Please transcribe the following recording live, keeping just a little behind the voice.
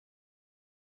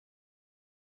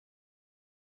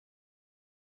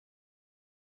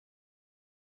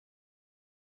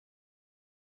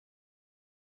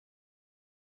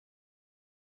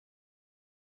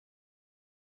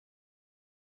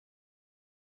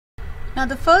Now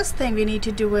the first thing we need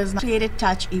to do is create a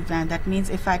touch event. That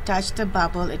means if I touch the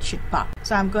bubble, it should pop.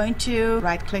 So I'm going to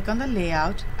right click on the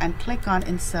layout and click on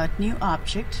insert new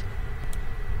object.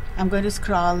 I'm going to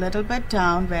scroll a little bit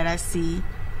down where I see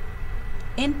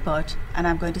input, and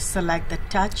I'm going to select the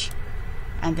touch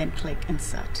and then click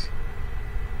insert.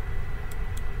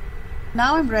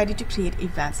 Now I'm ready to create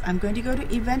events. I'm going to go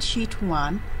to event sheet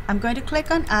 1. I'm going to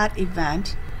click on add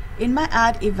event. In my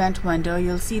add event window,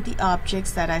 you'll see the objects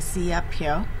that I see up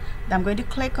here. I'm going to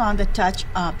click on the touch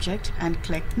object and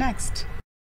click next.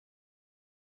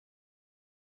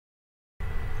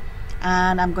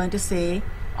 And I'm going to say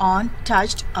on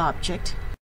touched object.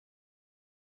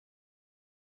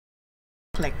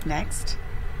 Click next.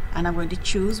 And I'm going to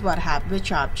choose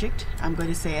which object. I'm going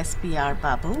to say SPR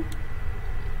bubble.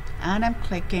 And I'm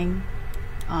clicking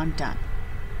on done.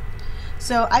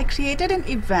 So I created an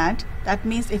event. That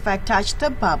means if I touch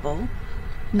the bubble,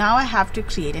 now I have to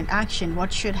create an action.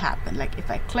 What should happen? Like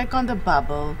if I click on the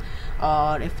bubble,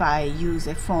 or if I use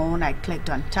a phone, I clicked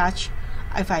on touch.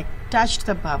 If I touched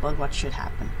the bubble, what should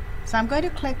happen? So I'm going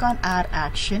to click on add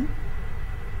action,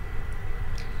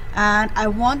 and I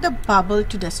want the bubble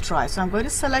to destroy. So I'm going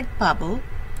to select bubble,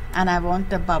 and I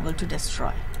want the bubble to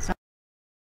destroy. So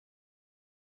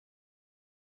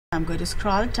I'm going to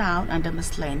scroll down under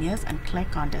miscellaneous and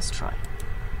click on destroy.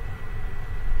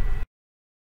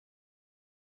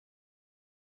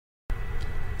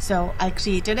 So I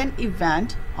created an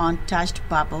event on touched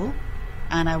bubble,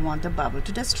 and I want the bubble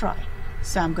to destroy.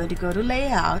 So I'm going to go to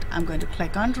layout, I'm going to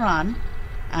click on run,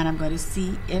 and I'm going to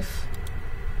see if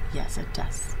yes, it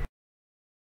does.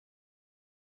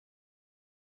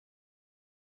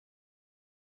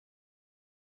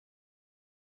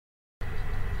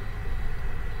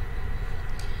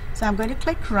 So I'm going to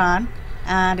click run,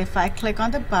 and if I click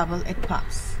on the bubble, it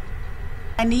pops.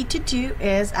 What I need to do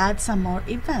is add some more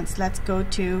events. Let's go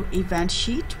to event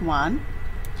sheet 1.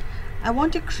 I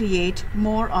want to create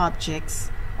more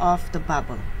objects of the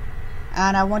bubble,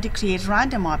 and I want to create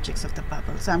random objects of the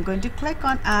bubble. So I'm going to click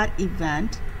on add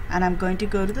event, and I'm going to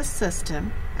go to the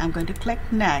system. I'm going to click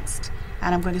next,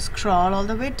 and I'm going to scroll all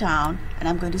the way down, and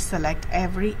I'm going to select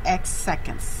every X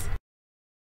seconds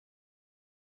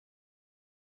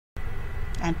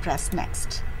and press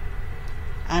next.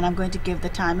 And I'm going to give the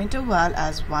time interval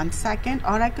as 1 second,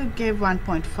 or I could give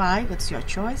 1.5. It's your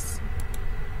choice.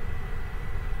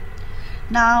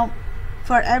 Now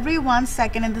for every 1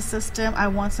 second in the system, I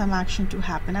want some action to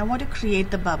happen. I want to create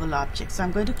the bubble object. So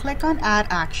I'm going to click on add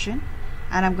action,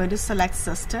 and I'm going to select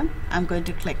system. I'm going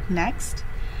to click next,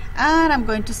 and I'm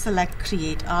going to select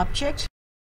create object.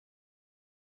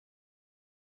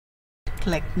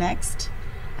 Click next,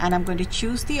 and I'm going to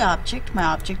choose the object. My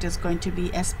object is going to be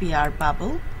SPR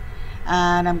bubble,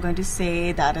 and I'm going to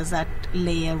say that is at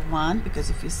layer 1, because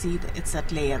if you see that it's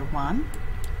at layer 1.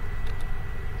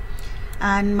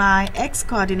 And my X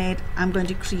coordinate, I'm going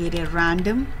to create a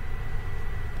random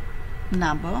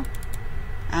number,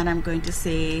 and I'm going to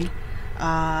say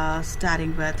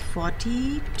starting with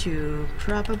 40 to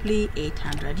probably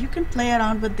 800. You can play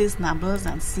around with these numbers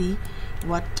and see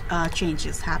what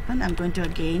changes happen. I'm going to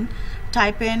again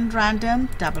type in random,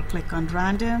 double click on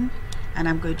random, and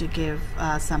I'm going to give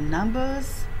some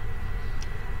numbers.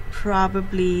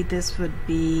 Probably this would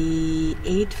be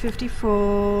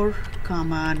 854,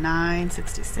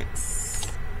 966,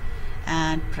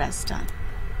 and press done.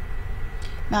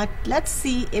 Now let's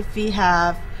see if we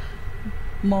have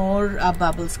more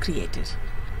bubbles created.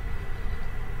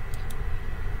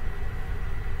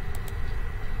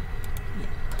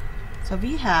 So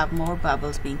we have more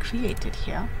bubbles being created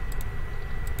here.